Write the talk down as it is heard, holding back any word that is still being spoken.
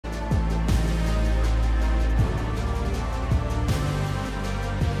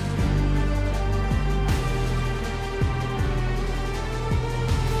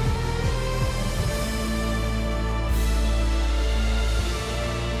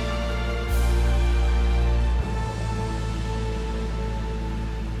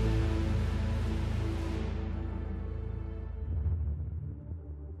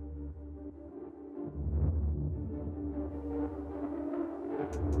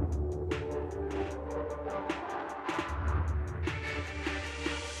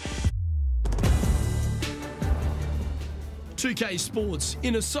2K Sports,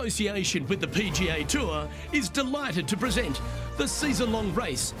 in association with the PGA Tour, is delighted to present the season-long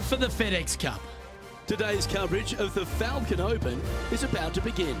race for the FedEx Cup. Today's coverage of the Falcon Open is about to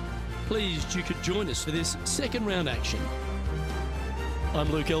begin. Pleased you could join us for this second round action.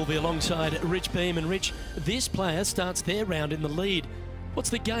 I'm Luke Elvey alongside Rich Beam. And Rich, this player starts their round in the lead.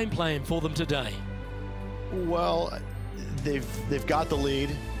 What's the game plan for them today? Well, they've got the lead,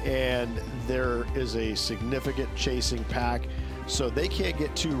 and there is a significant chasing pack, so they can't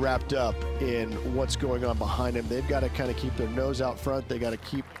get too wrapped up in what's going on behind them. They've got to kind of keep their nose out front. They got to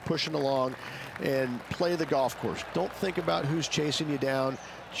keep pushing along and play the golf course. Don't think about who's chasing you down.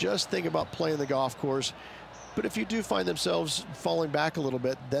 Just think about playing the golf course. But if you do find themselves falling back a little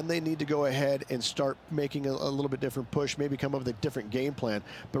bit, then they need to go ahead and start making a little bit different push, maybe come up with a different game plan.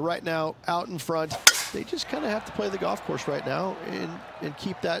 But right now, out in front, they just kind of have to play the golf course right now and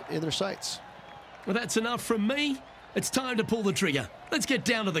keep that in their sights. Well, that's enough from me. It's time to pull the trigger. Let's get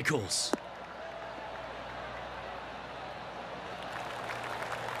down to the course.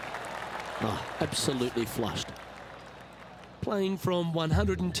 Oh, absolutely flushed. Playing from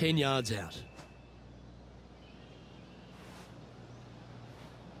 110 yards out.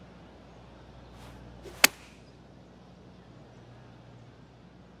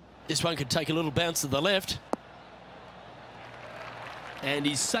 This one could take a little bounce to the left. And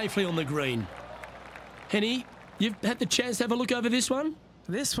he's safely on the green. Henny, you've had the chance to have a look over this one?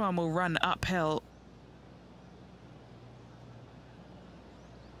 This one will run uphill.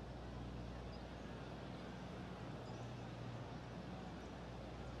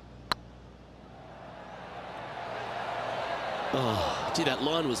 Oh, gee, that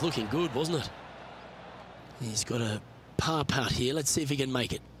line was looking good, wasn't it? He's got a par putt here. Let's see if he can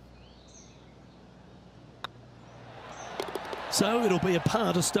make it. So it'll be a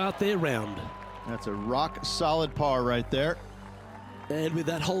par to start their round. That's a rock-solid par right there. And with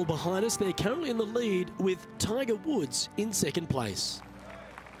that hole behind us, they're currently in the lead with Tiger Woods in second place.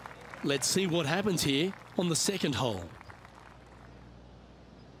 Let's see what happens here on the second hole.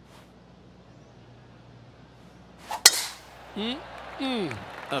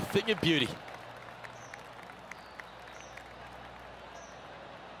 A thing of beauty.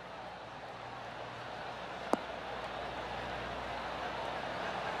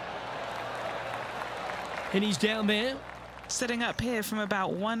 And he's down there. Setting up here from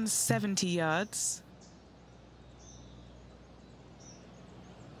about 170 yards.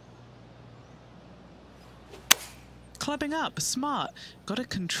 Clubbing up, smart. Got to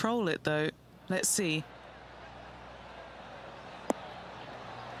control it though. Let's see.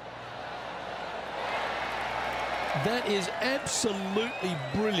 That is absolutely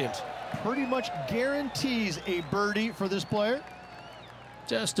brilliant. Pretty much guarantees a birdie for this player.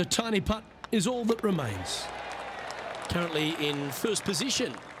 Just a tiny putt is all that remains. Currently in first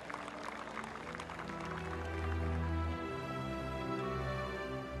position.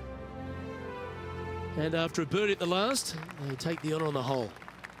 And after a birdie at the last, they take the honour on the hole.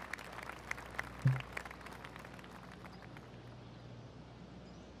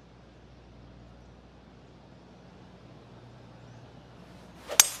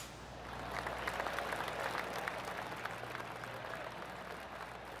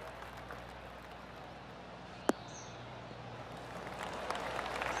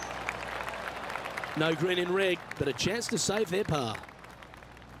 No green in red, but a chance to save their par.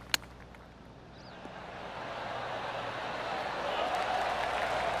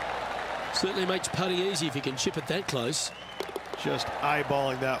 Certainly makes putting easy if you can chip it that close. Just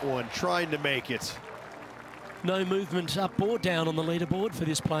eyeballing that one, trying to make it. No movement up or down on the leaderboard for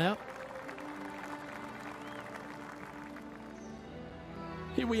this player.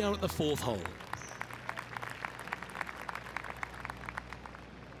 Here we are at the fourth hole.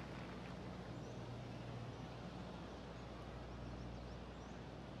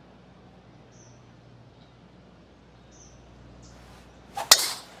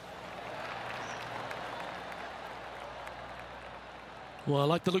 Well, I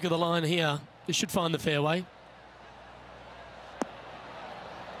like the look of the line here. This should find the fairway.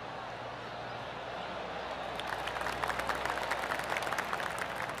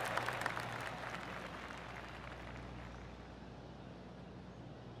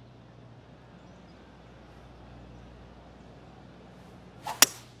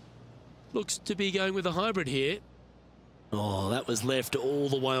 Looks to be going with a hybrid here. Oh, that was left all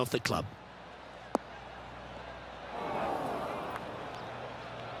the way off the club.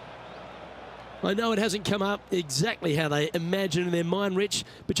 I know it hasn't come up exactly how they imagine in their mind, Rich,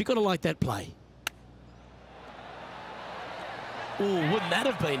 but you've got to like that play. Oh, wouldn't that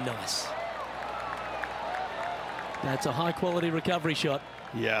have been nice? That's a high-quality recovery shot.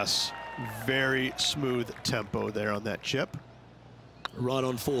 Yes, very smooth tempo there on that chip. Right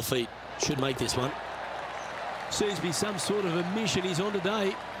on 4 feet. Should make this one. Seems to be some sort of a mission he's on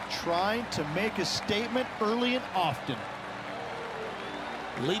today. Trying to make a statement early and often.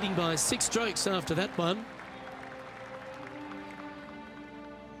 Leading by 6 strokes after that one.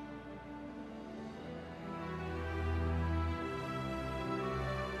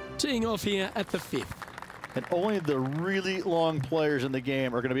 Teeing off here at the 5th. And only the really long players in the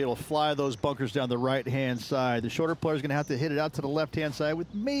game are going to be able to fly those bunkers down the right-hand side. The shorter players are going to have to hit it out to the left-hand side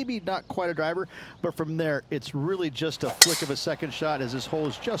with maybe not quite a driver, but from there, it's really just a flick of a second shot as this hole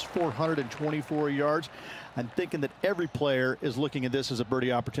is just 424 yards. I'm thinking that every player is looking at this as a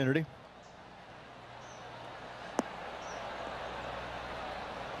birdie opportunity.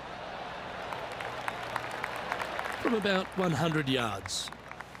 From about 100 yards.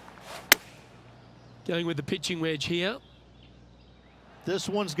 Going with the pitching wedge here. This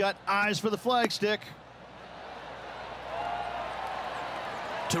one's got eyes for the flagstick.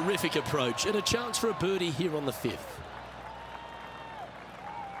 Terrific approach and a chance for a birdie here on the 5th.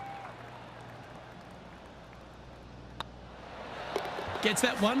 Gets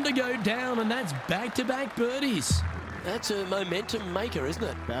that one to go down, and that's back-to-back birdies. That's a momentum maker, isn't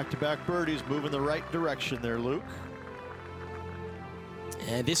it? Back-to-back birdies, moving the right direction there, Luke.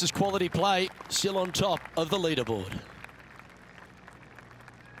 And this is quality play, still on top of the leaderboard.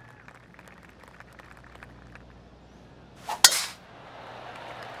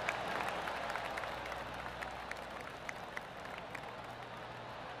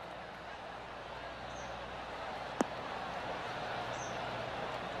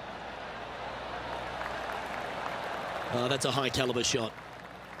 Oh, that's a high caliber shot.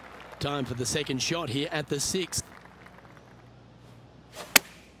 Time for the second shot here at the 6th.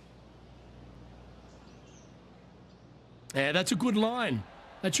 Yeah, that's a good line.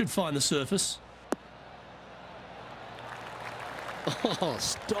 That should find the surface. Oh,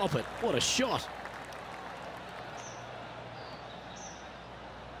 stop it. What a shot.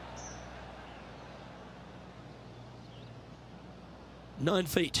 Nine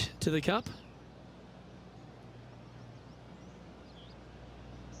feet to the cup.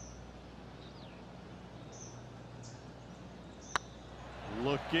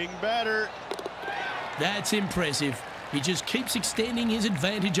 Looking better. That's impressive. He just keeps extending his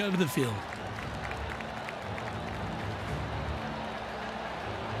advantage over the field.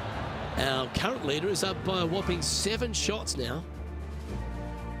 Our current leader is up by a whopping 7 shots now.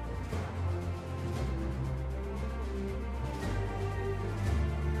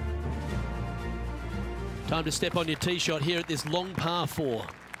 Time to step on your tee shot here at this long par 4.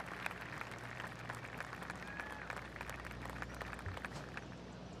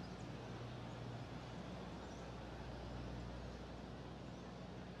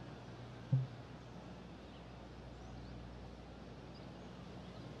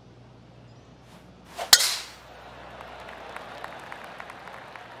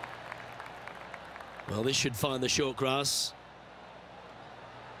 Well, this should find the short grass.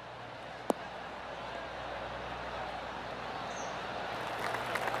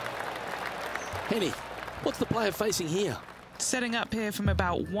 Henny, what's the player facing here? Setting up here from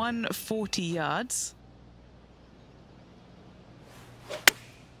about 140 yards.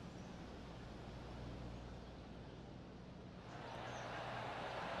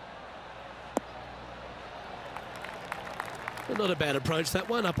 Not a bad approach, that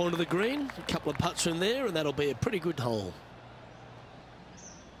one, up onto the green. A couple of putts from there, and that'll be a pretty good hole.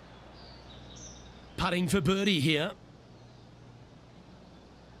 Putting for birdie here.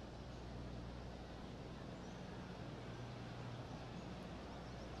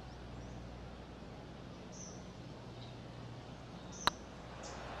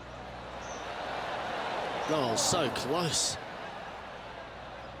 Oh, so close.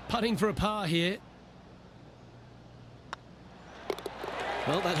 Putting for a par here.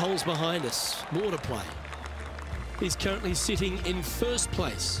 Well, that hole's behind us. More to play. He's currently sitting in first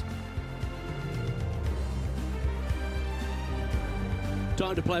place.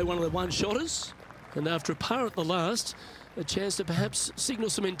 Time to play one of the one-shotters. And after a par at the last, a chance to perhaps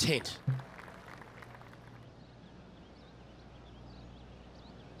signal some intent.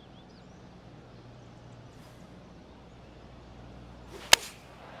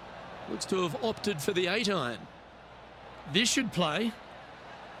 Looks to have opted for the 8-iron. This should play.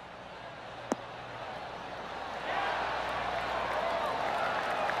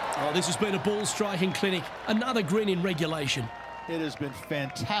 Well, this has been a ball striking clinic. Another green in regulation. It has been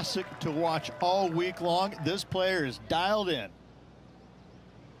fantastic to watch all week long. This player is dialed in.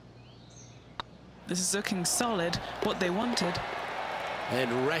 This is looking solid, what they wanted.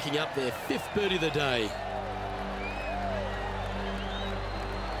 And racking up their 5th birdie of the day.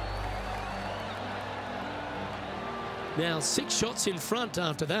 Now 6 shots in front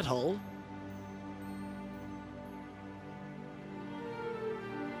after that hole.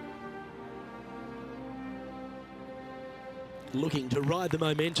 Looking to ride the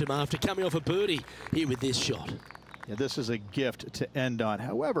momentum after coming off a birdie here with this shot. Yeah, this is a gift to end on.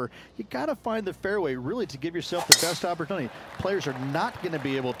 However, you got to find the fairway really to give yourself the best opportunity. Players are not going to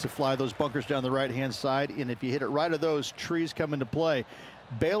be able to fly those bunkers down the right-hand side, and if you hit it right of those, trees come into play.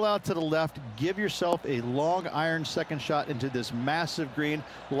 Bail out to the left, give yourself a long iron second shot into this massive green.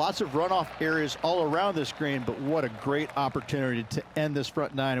 Lots of runoff areas all around this green, but what a great opportunity to end this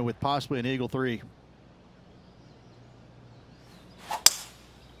front 9 and with possibly an eagle 3.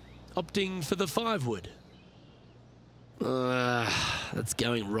 Opting for the 5-wood. That's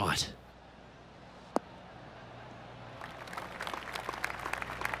going right.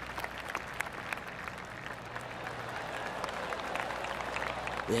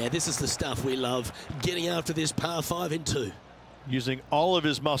 Yeah, this is the stuff we love, getting after this par 5 in 2. Using all of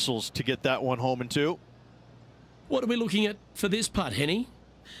his muscles to get that one home in 2. What are we looking at for this putt, Henny?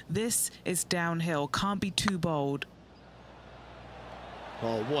 This is downhill, can't be too bold.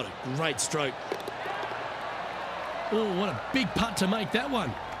 Oh, what a great stroke. Oh, what a big putt to make that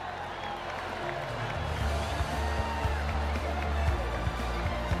one.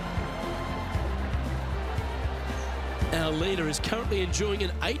 Our leader is currently enjoying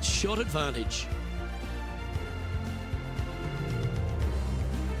an 8-shot advantage.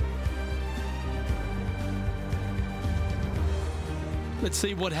 Let's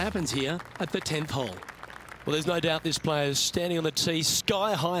see what happens here at the 10th hole. Well, there's no doubt this player is standing on the tee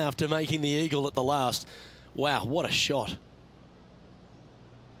sky high after making the eagle at the last. Wow, what a shot.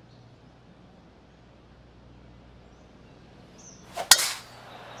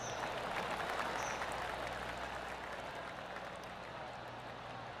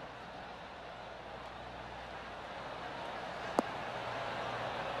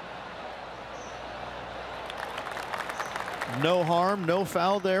 No harm, no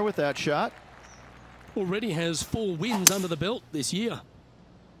foul there with that shot. Already has 4 wins under the belt this year.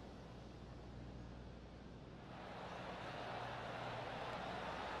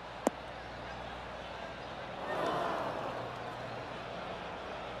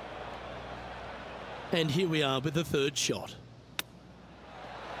 And here we are with the 3rd shot.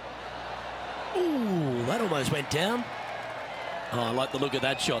 Ooh, that almost went down. Oh, I like the look of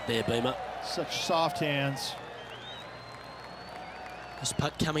that shot there, Beamer. Such soft hands. This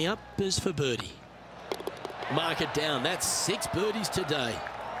putt coming up is for birdie. Mark it down. That's 6 birdies today.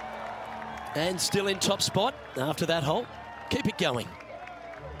 And still in top spot after that hole. Keep it going.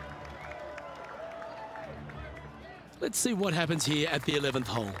 Let's see what happens here at the 11th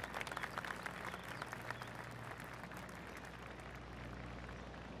hole.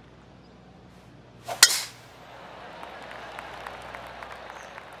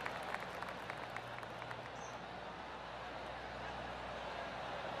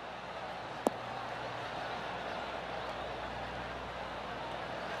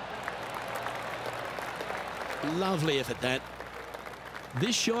 Lovely effort that.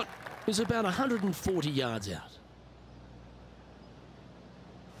 This shot is about 140 yards out.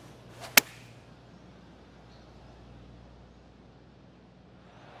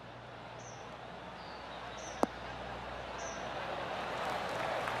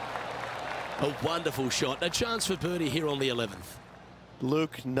 A wonderful shot. A chance for birdie here on the 11th.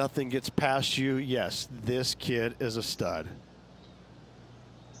 Luke, nothing gets past you. Yes, this kid is a stud.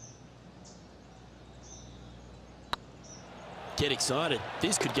 Get excited.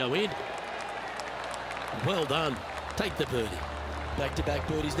 This could go in. Well done. Take the birdie. Back-to-back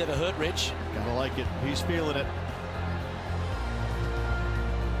birdies never hurt, Rich. Gotta like it. He's feeling it.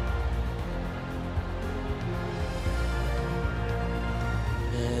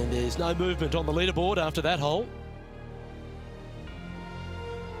 And there's no movement on the leaderboard after that hole.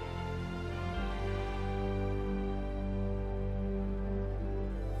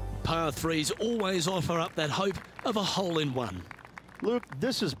 Par 3s always offer up that hope of a hole-in-one. Luke,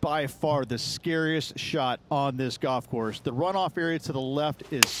 this is by far the scariest shot on this golf course. The runoff area to the left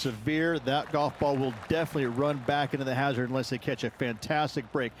is severe. That golf ball will definitely run back into the hazard unless they catch a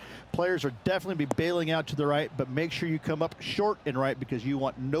fantastic break. Players are definitely be bailing out to the right, but make sure you come up short and right because you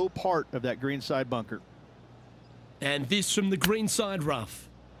want no part of that greenside bunker. And this from the greenside rough.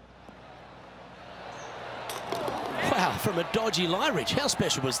 from a dodgy lie, Rich. How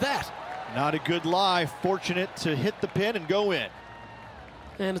special was that? Not a good lie. Fortunate to hit the pin and go in.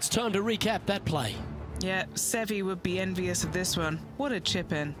 And it's time to recap that play. Yeah, Seve would be envious of this one. What a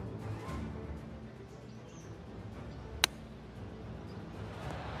chip in.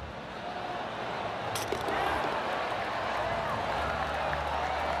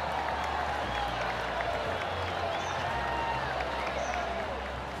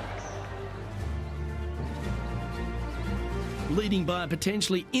 Leading by a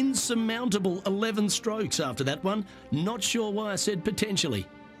potentially insurmountable 11 strokes after that one. Not sure why I said potentially.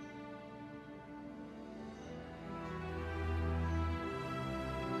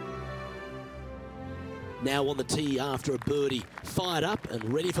 Now on the tee after a birdie. Fired up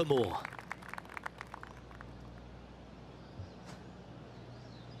and ready for more.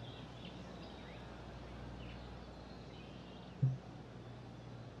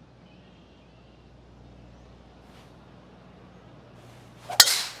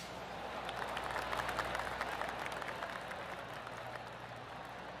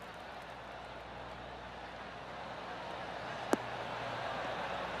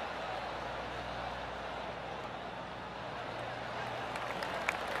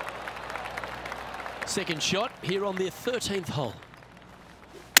 Second shot here on their 13th hole.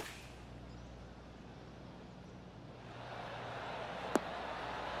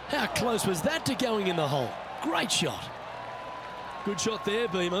 How close was that to going in the hole? Great shot. Good shot there,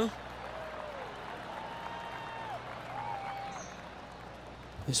 Beamer.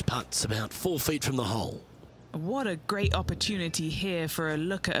 This putt's about 4 feet from the hole. What a great opportunity here for a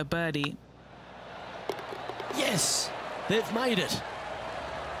look at a birdie. Yes, they've made it.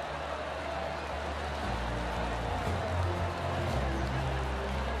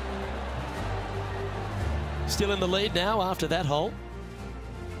 Still in the lead now after that hole.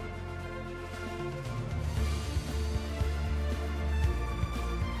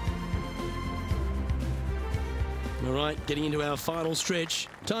 All right, getting into our final stretch.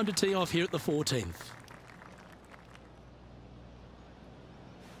 Time to tee off here at the 14th.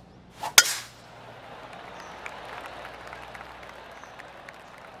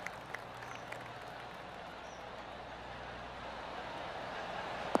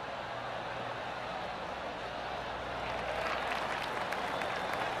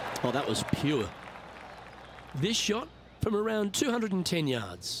 Oh, that was pure. This shot from around 210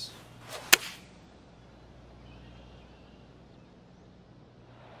 yards.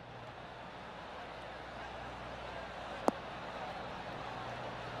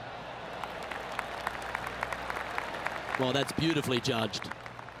 Well, that's beautifully judged.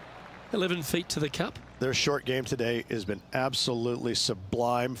 11 feet to the cup. Their short game today has been absolutely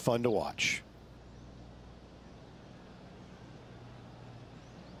sublime fun to watch.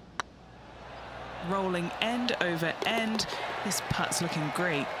 Rolling end over end. This putt's looking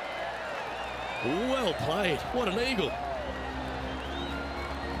great. Well played. What an eagle.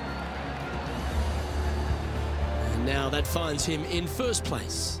 And now that finds him in first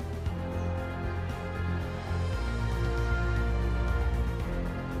place.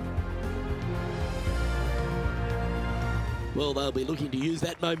 Well, they'll be looking to use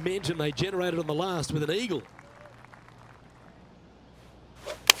that momentum they generated on the last with an eagle.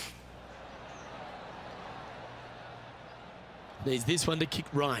 Needs this one to kick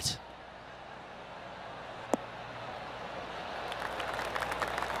right.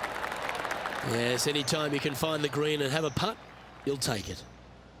 Yes, anytime you can find the green and have a putt, you'll take it.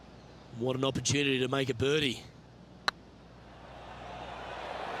 What an opportunity to make a birdie.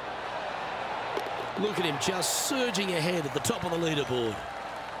 Look at him just surging ahead at the top of the leaderboard.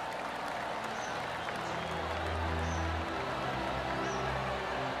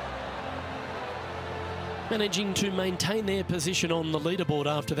 Managing to maintain their position on the leaderboard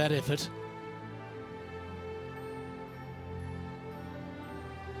after that effort.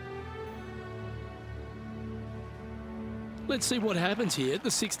 Let's see what happens here at the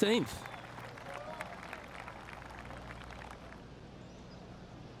 16th.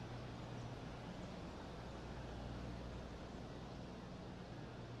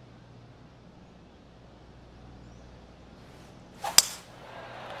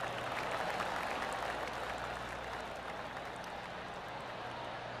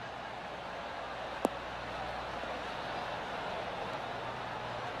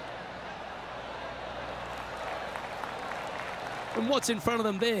 And what's in front of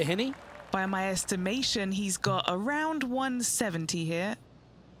them there, Henny? By my estimation, he's got around 170 here.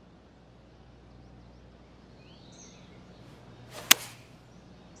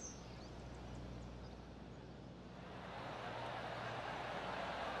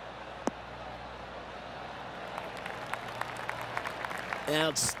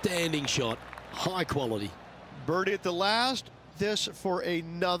 Outstanding shot. High quality. Birdie at the last. This for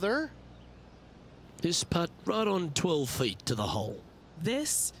another. This putt right on 12 feet to the hole.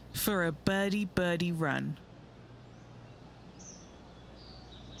 This for a birdie run.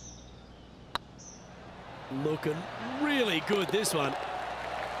 Looking really good, this one.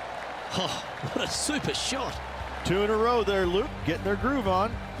 Oh, what a super shot. 2 in a row there, Luke, getting their groove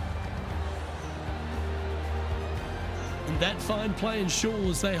on. And that fine play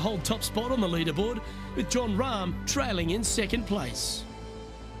ensures they hold top spot on the leaderboard, with Jon Rahm trailing in second place.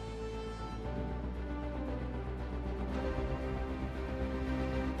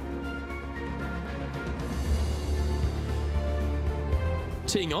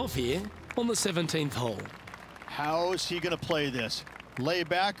 Teeing off here on the 17th hole. How is he going to play this? Lay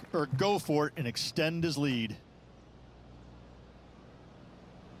back or go for it and extend his lead?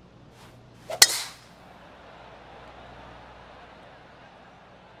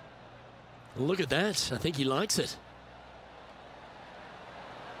 Look at that. I think he likes it.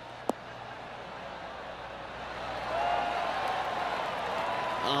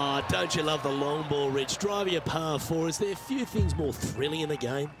 Oh, don't you love the long ball, Rich? Driving a par 4. Is there a few things more thrilling in the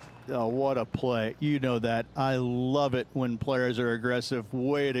game? Oh, what a play. You know that. I love it when players are aggressive.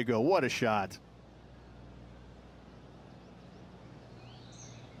 Way to go. What a shot.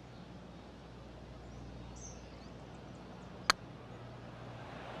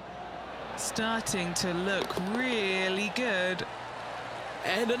 Starting to look really good.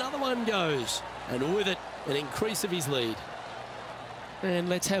 And another one goes. And with it, an increase of his lead. And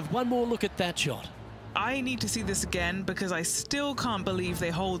let's have one more look at that shot. I need to see this again because I still can't believe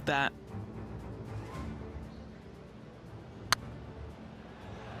they hold that.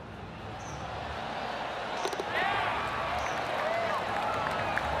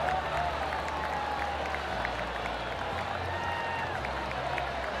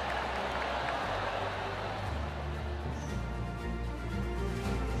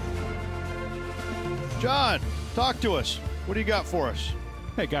 John, talk to us. What do you got for us?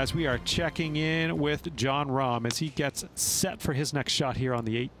 Hey guys, we are checking in with Jon Rahm as he gets set for his next shot here on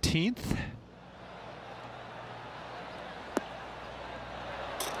the 18th.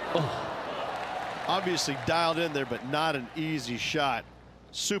 Oh. Obviously dialed in there, but not an easy shot.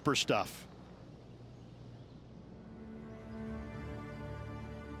 Super stuff.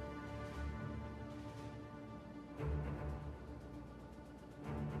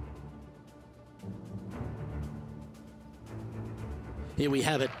 Here we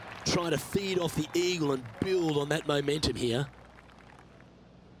have it, trying to feed off the eagle and build on that momentum here.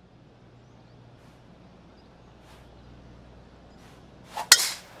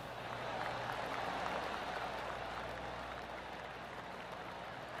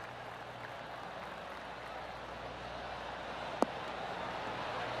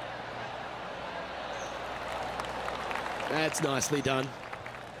 That's nicely done.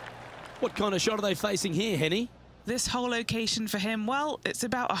 What kind of shot are they facing here, Henny? This whole location for him, well, it's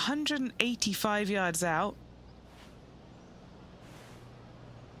about 185 yards out.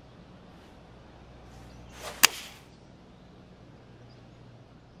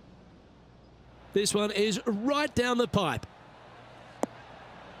 This one is right down the pipe.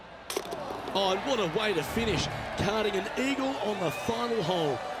 Oh, and what a way to finish. Carding an eagle on the final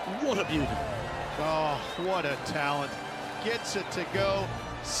hole. What a beauty. Oh, what a talent. Gets it to go.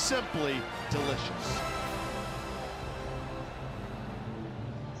 Simply delicious.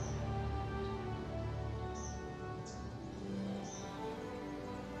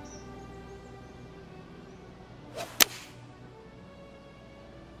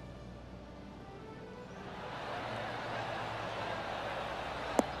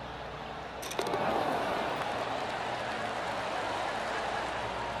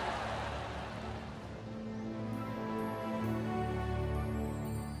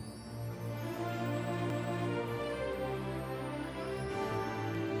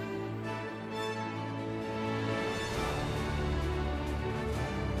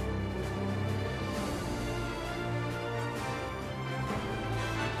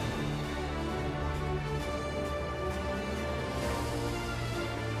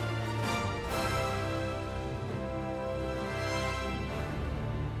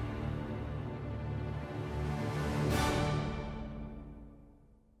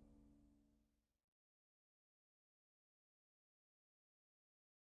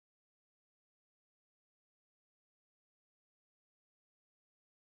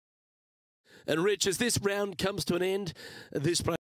 And Rich, as this round comes to an end, this